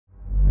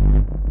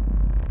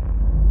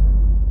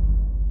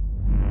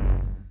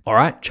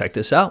Alright, check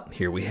this out.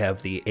 Here we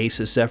have the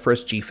Asus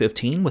Zephyrus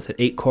G15 with an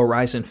 8-core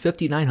Ryzen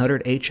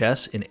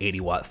 5900HS in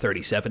 80W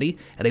 3070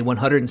 and a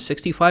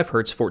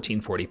 165Hz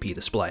 1440p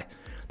display.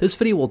 This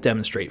video will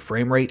demonstrate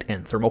frame rate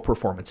and thermal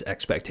performance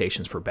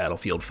expectations for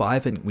Battlefield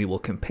 5, and we will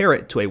compare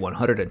it to a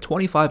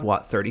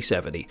 125W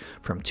 3070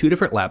 from two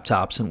different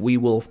laptops, and we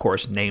will of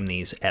course name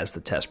these as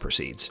the test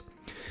proceeds.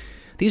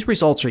 These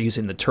results are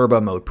using the Turbo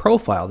Mode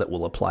profile that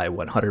will apply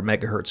 100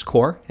 MHz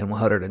core and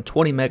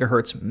 120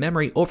 MHz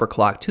memory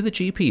overclock to the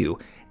GPU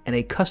and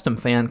a custom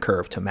fan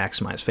curve to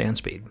maximize fan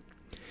speed.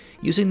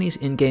 Using these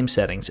in-game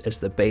settings as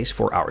the base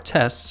for our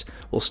tests,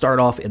 we'll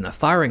start off in the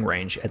firing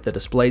range at the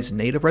display's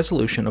native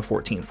resolution of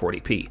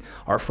 1440p.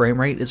 Our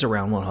frame rate is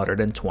around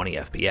 120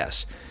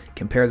 FPS.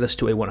 Compare this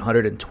to a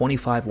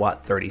 125W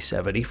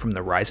 3070 from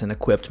the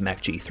Ryzen-equipped Mech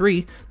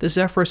G3, the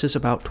Zephyrus is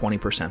about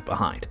 20%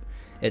 behind.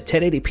 At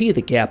 1080p,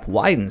 the gap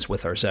widens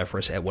with our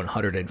Zephyrus at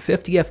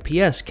 150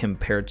 FPS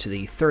compared to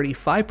the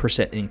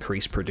 35%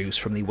 increase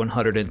produced from the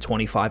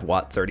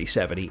 125W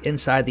 3070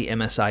 inside the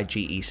MSI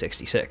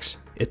GE66.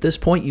 At this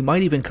point, you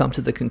might even come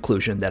to the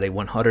conclusion that a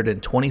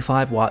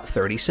 125W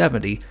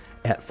 3070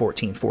 at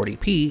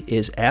 1440p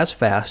is as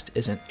fast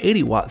as an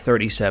 80W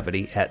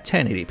 3070 at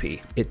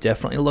 1080p. It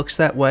definitely looks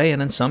that way,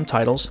 and in some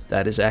titles,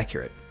 that is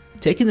accurate.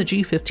 Taking the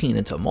G15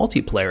 into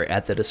multiplayer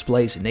at the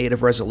display's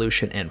native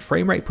resolution and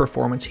frame rate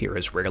performance here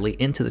is rarely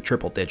into the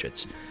triple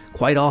digits.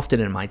 Quite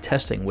often in my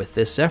testing with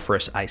this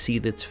Zephyrus, I see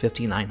its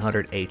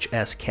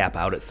 5900HS cap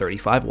out at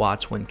 35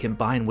 watts when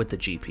combined with the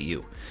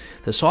GPU.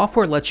 The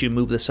software lets you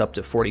move this up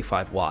to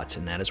 45 watts,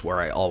 and that is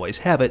where I always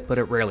have it, but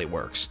it rarely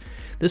works.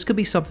 This could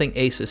be something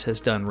Asus has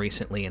done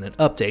recently in an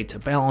update to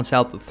balance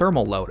out the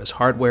thermal load, as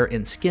hardware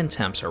and skin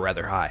temps are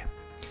rather high.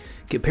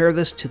 Compare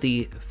this to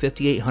the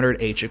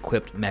 5800H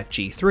equipped Mech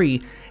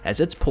G3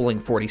 as it's pulling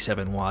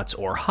 47 watts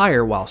or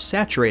higher while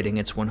saturating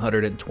its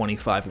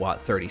 125W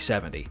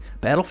 3070.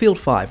 Battlefield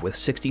 5 with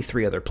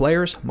 63 other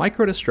players,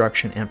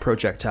 microdestruction, and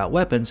projectile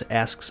weapons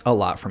asks a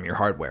lot from your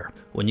hardware.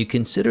 When you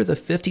consider the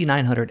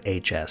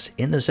 5900HS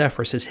in the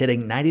Zephyrus is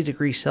hitting 90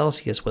 degrees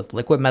Celsius with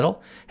liquid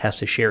metal, has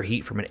to share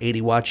heat from an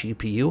 80-watt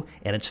GPU,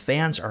 and its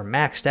fans are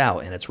maxed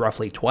out and it's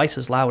roughly twice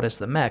as loud as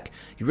the Mech,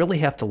 you really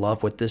have to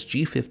love what this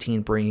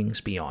G15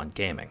 brings beyond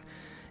gaming.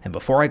 And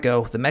before I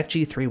go, the Mech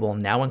G3 will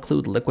now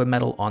include liquid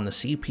metal on the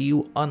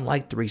CPU,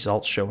 unlike the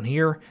results shown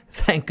here.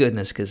 Thank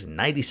goodness, because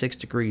 96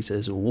 degrees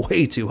is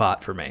way too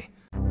hot for me.